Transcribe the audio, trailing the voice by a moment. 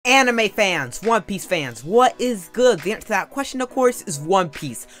Anime fans, One Piece fans, what is good? The answer to that question, of course, is One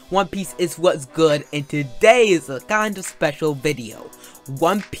Piece. One Piece is what's good, and today is a kind of special video.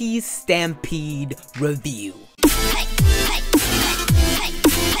 One Piece Stampede review.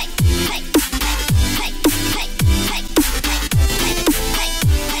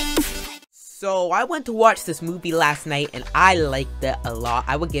 So I went to watch this movie last night and I liked it a lot.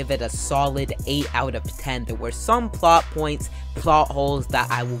 I would give it a solid 8 out of 10. There were some plot points, plot holes that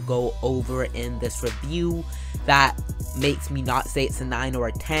I will go over in this review that makes me not say it's a 9 or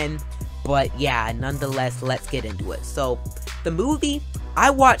a 10. But yeah, nonetheless, let's get into it. So the movie, I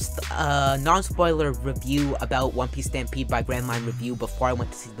watched a non-spoiler review about One Piece Stampede by Grand Line Review before I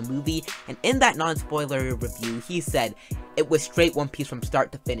went to see the movie, and in that non-spoiler review, he said it was straight One Piece from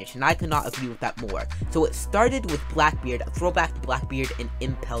start to finish, and I could not agree with that more. So it started with Blackbeard, a throwback to Blackbeard and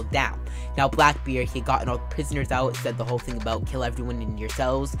Impel Down. Now Blackbeard, he had gotten all the prisoners out, said the whole thing about kill everyone in your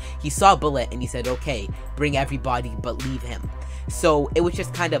cells. He saw Bullet and he said, okay, bring everybody but leave him. So it was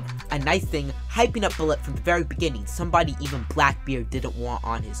just kind of a nice thing, hyping up Bullet from the very beginning. Somebody even Blackbeard didn't want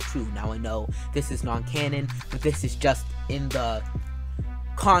on his crew. Now I know this is non-canon, but this is just in the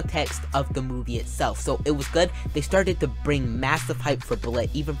context of the movie itself. So it was good. They started to bring massive hype for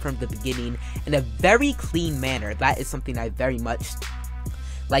Bullet even from the beginning in a very clean manner. That is something I very much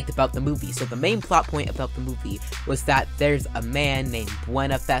liked about the movie. So the main plot point about the movie was that there's a man named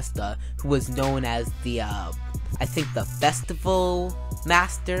Buena Festa who was known as the I think the Festival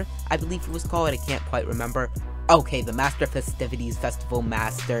Master, I believe it was called. I can't quite remember. Okay, the Master of Festivities, Festival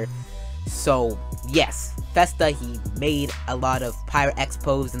Master. So yes, Festa, he made a lot of pirate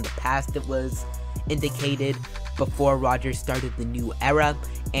expos in the past, it was indicated, before Roger started the new era.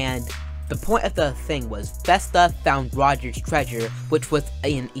 And the point of the thing was Festa found Roger's treasure, which was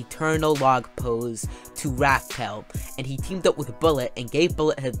an eternal log pose to Raftel, and he teamed up with Bullet and gave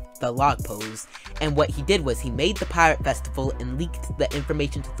Bullet the log pose. And what he did was he made the pirate festival and leaked the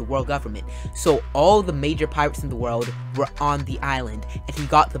information to the world government. So all the major pirates in the world were on the island, and he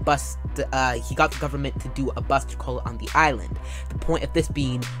got the government to do a buster call on the island. The point of this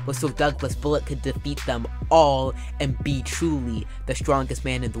being was so Douglas Bullet could defeat them all and be truly the strongest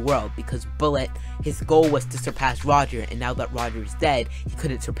man in the world, because Bullet, his goal was to surpass Roger, and now that Roger is dead, he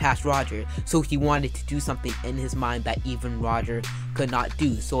couldn't surpass Roger, so he wanted to do something in his mind that even Roger could not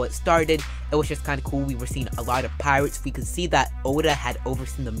do. So it was just kind of cool. We were seeing a lot of pirates. We could see that Oda had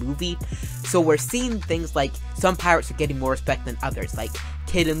overseen the movie, so we're seeing things like some pirates are getting more respect than others, like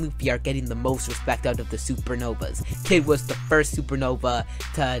Kid and Luffy are getting the most respect out of the supernovas. Kid was the first supernova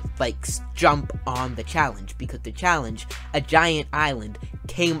to jump on the challenge, because the challenge, a giant island,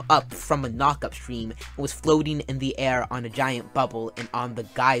 came up from a knock-up stream and was floating in the air on a giant bubble and on the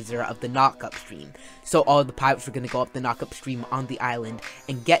geyser of the knock-up stream. So all the pirates were going to go up the knock-up stream on the island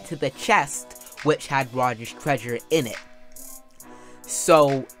and get to the chest which had Roger's treasure in it.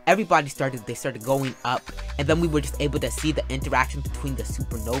 So everybody started going up, and then we were just able to see the interaction between the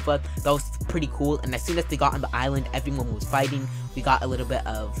supernova. That was pretty cool. And as soon as they got on the island, everyone was fighting. We got a little bit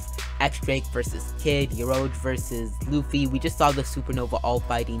of X-Drake versus Kid, Yoroj versus Luffy. We just saw the supernova all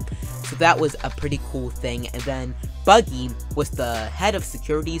fighting, so that was a pretty cool thing. And then Buggy was the head of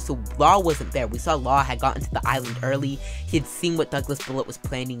security, so Law wasn't there. We saw Law had gotten to the island early. He had seen what Douglas Bullet was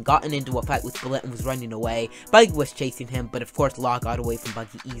planning, gotten into a fight with Bullet, and was running away. Buggy was chasing him, but of course Law got away from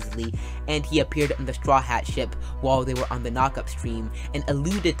Buggy easily, and he appeared in the Straw Hat ship while they were on the knock-up stream and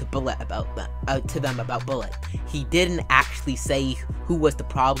alluded to Bullet them about Bullet. He didn't actually say who was the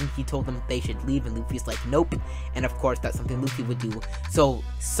problem. He told them they should leave, and Luffy's like, nope. And of course that's something Luffy would do. So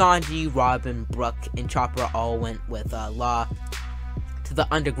Sanji, Robin, Brook, and Chopper all went with Law to the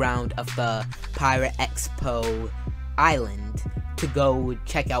underground of the Pirate Expo Island to go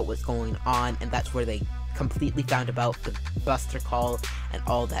check out what's going on, and that's where they completely found about the Buster Call and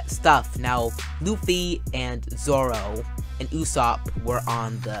all that stuff. Now Luffy and Zoro and Usopp were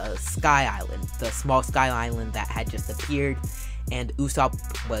on the Sky Island, the small Sky Island that had just appeared, and Usopp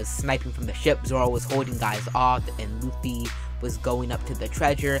was sniping from the ship. Zoro was holding guys off, and Luffy was going up to the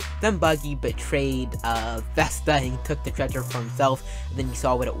treasure. Then Buggy betrayed Vesta and took the treasure for himself, and then he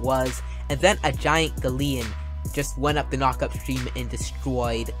saw what it was, and then a giant galleon just went up the knock-up stream and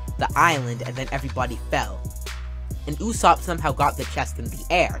destroyed the island, and then everybody fell. And Usopp somehow got the chest in the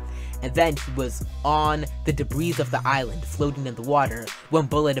air, and then he was on the debris of the island, floating in the water, when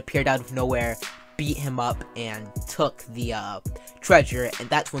Bullet appeared out of nowhere, beat him up, and took the treasure, and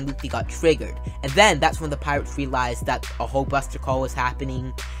that's when Luffy got triggered. And then that's when the pirates realized that a whole Buster Call was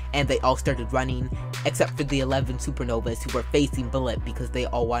happening, and they all started running, except for the 11 supernovas who were facing Bullet because they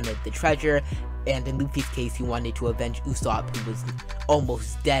all wanted the treasure, and in Luffy's case, he wanted to avenge Usopp, who was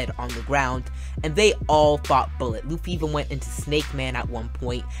almost dead on the ground, and they all fought Bullet. Luffy even went into Snake Man at one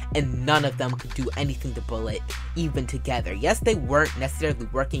point, and none of them could do anything to Bullet, even together. Yes, they weren't necessarily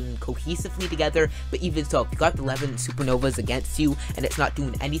working cohesively together, but even so, if you got the 11 supernovas against you, and it's not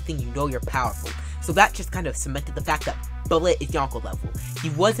doing anything, you know you're powerful. So that just kind of cemented the fact that Bullet is Yonko level. He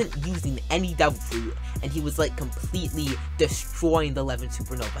wasn't using any Devil Fruit, and he was like completely destroying the 11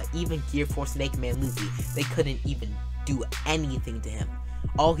 supernova. Even Gear Force Snake Man Luffy, they couldn't even do anything to him.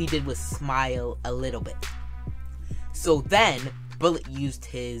 All he did was smile a little bit. So then, Bullet used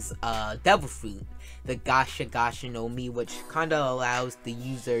his Devil Fruit, the Gasha Gasha no Mi, which kind of allows the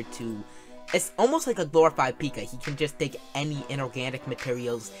user to... It's almost like a glorified Pika. He can just take any inorganic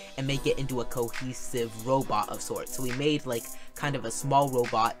materials and make it into a cohesive robot of sorts. So he made like kind of a small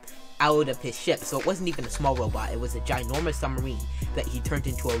robot out of his ship. So it wasn't even a small robot. It was a ginormous submarine that he turned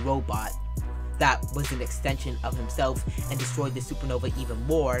into a robot that was an extension of himself and destroyed the supernova even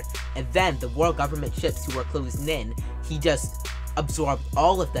more. And then the world government ships who were closing in, he just absorbed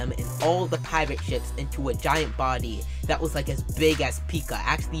all of them and all the pirate ships into a giant body that was like as big as Pika,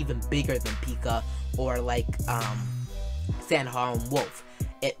 actually even bigger than Pika, or like Sanha and Wolf.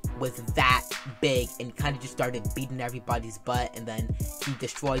 It was that big and kind of just started beating everybody's butt, and then he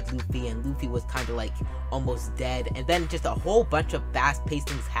destroyed Luffy, and Luffy was kind of like almost dead. And then just a whole bunch of fast-paced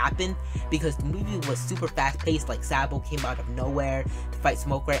things happened because the movie was super fast-paced. Like Sabo came out of nowhere to fight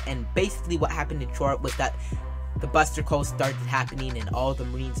Smoker, and basically what happened in short was that the Buster Call started happening and all the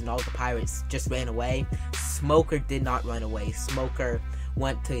Marines and all the pirates just ran away. Smoker did not run away. Smoker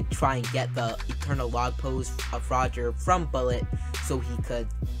went to try and get the Eternal Log Pose of Roger from Bullet so he could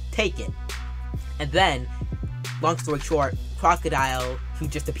take it. And then, long story short, Crocodile, who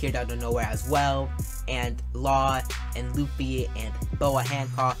just appeared out of nowhere as well, and Law and Luffy and Boa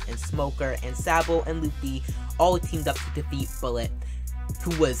Hancock and Smoker and Sabo and Luffy all teamed up to defeat Bullet,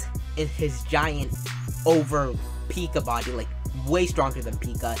 who was in his giant over Pika body, like way stronger than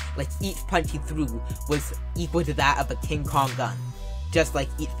Pika. Like each punch he threw was equal to that of a King Kong gun. Just like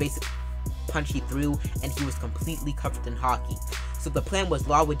each basic punch he threw, and he was completely covered in hockey. So the plan was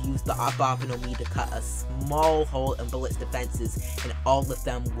Law would use the Appa no Mi to cut a small hole in Bullet's defenses, and all of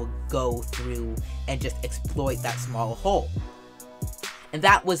them would go through and just exploit that small hole. And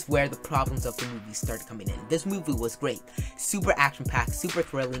that was where the problems of the movie started coming in. This movie was great. Super action-packed, super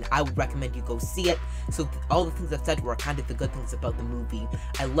thrilling. I would recommend you go see it. So all the things I've said were kind of the good things about the movie.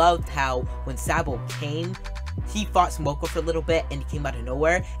 I loved how when Sabo came, he fought Smoker for a little bit and he came out of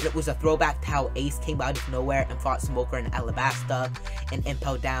nowhere. And it was a throwback to how Ace came out of nowhere and fought Smoker in Alabasta and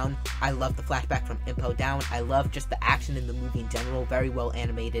Impel Down. I love the flashback from Impel Down. I love just the action in the movie in general. Very well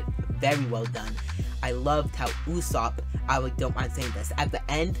animated, very well done. I loved how Usopp, I don't mind saying this, at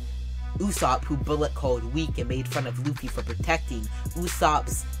the end, Usopp, who Bullet called weak and made fun of Luffy for protecting,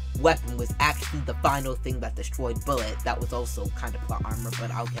 Usopp's weapon was actually the final thing that destroyed Bullet. That was also kind of plot armor,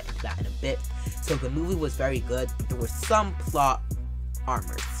 but I'll get into that in a bit. So the movie was very good, but there were some plot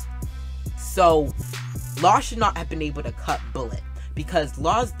armors. So, Law should not have been able to cut Bullet, because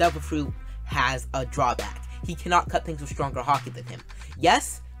Law's Devil Fruit has a drawback. He cannot cut things with stronger hockey than him.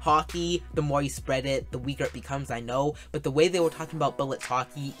 Yes, hockey, the more you spread it, the weaker it becomes, I know, but the way they were talking about Bullet's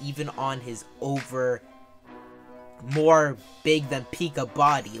hockey, even on his more big than Pika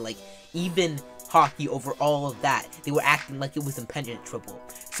body, like, even hockey over all of that, they were acting like it was impenetrable.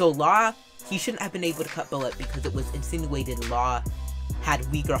 So Law, he shouldn't have been able to cut Bullet because it was insinuated Law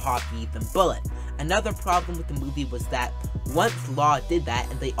had weaker hockey than Bullet. Another problem with the movie was that once Law did that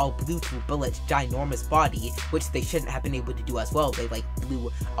and they all blew through Bullet's ginormous body, which they shouldn't have been able to do as well, they like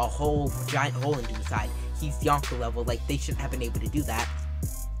blew a whole giant hole into his side. He's Yonko level, like they shouldn't have been able to do that.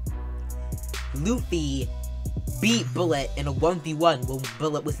 Luffy beat Bullet in a 1v1 when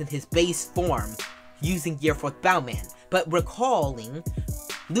Bullet was in his base form using Gear Force Bowman, but recalling,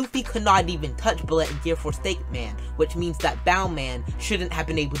 Luffy could not even touch Bullet in Gear Force Snake Man, which means that Bowman shouldn't have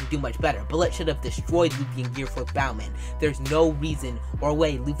been able to do much better. Bullet should have destroyed Luffy in Gear Force Bowman. There's no reason or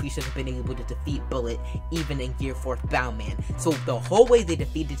way Luffy should have been able to defeat Bullet even in Gear Force Bowman. So the whole way they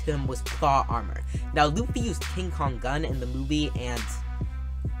defeated him was plot armor. Now Luffy used King Kong Gun in the movie and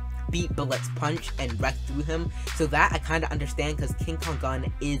beat Bullet's punch and wrecked through him. So that I kind of understand because King Kong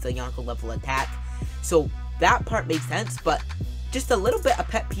Gun is a Yonko level attack. So that part made sense, but Just a little bit of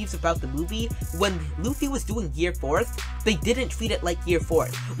pet peeves about the movie. When Luffy was doing Gear Force, they didn't treat it like Gear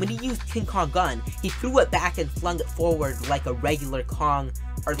Force. When he used King Kong gun, he threw it back and flung it forward like a regular Kong,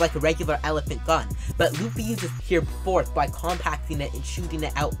 or like a regular elephant gun. But Luffy uses Gear Force by compacting it and shooting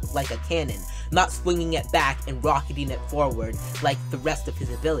it out like a cannon, not swinging it back and rocketing it forward like the rest of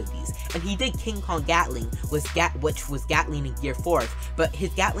his abilities. And he did King Kong Gatling, which was Gatling in Gear Force, but his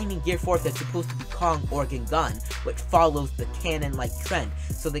Gatling in Gear Force is supposed to be Kong Organ Gun, which follows the cannon-like trend,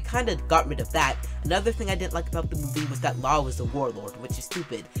 so they kinda got rid of that. Another thing I didn't like about the movie was that Law was a warlord, which is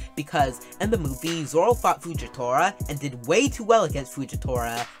stupid, because in the movie, Zoro fought Fujitora and did way too well against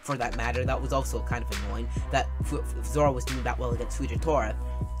Fujitora, for that matter. That was also kind of annoying, that Zoro was doing that well against Fujitora.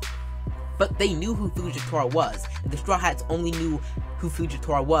 But they knew who Fujitora was, and the Straw Hats only knew who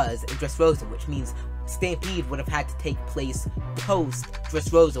Fujitora was in Dressrosa, which means Stampede would have had to take place post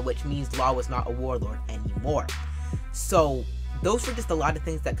Dressrosa, which means Law was not a warlord anymore. So those were just a lot of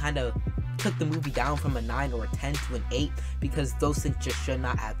things that kind of took the movie down from a 9 or a 10 to an 8, because those things just should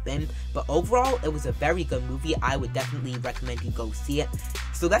not have been. But overall, it was a very good movie. I would definitely recommend you go see it.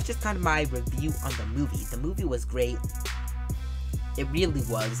 So that's just kind of my review on the movie. The movie was great. It really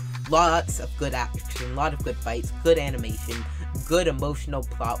was. Lots of good action, a lot of good fights, good animation, good emotional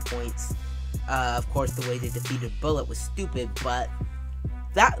plot points. Of course, the way they defeated Bullet was stupid, but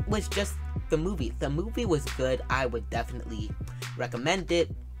that was just the movie. The movie was good. I would definitely recommend it.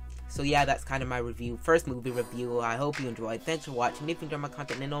 So yeah, that's kind of my review. First movie review. I hope you enjoyed. Thanks for watching. If you enjoyed my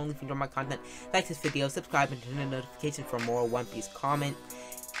content, and only if you enjoyed my content, like this video, subscribe, and turn on notifications for more One Piece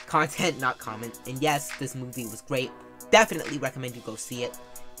content, not comment. And yes, this movie was great. Definitely recommend you go see it.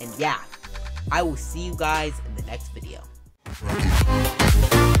 And yeah, I will see you guys in the next video.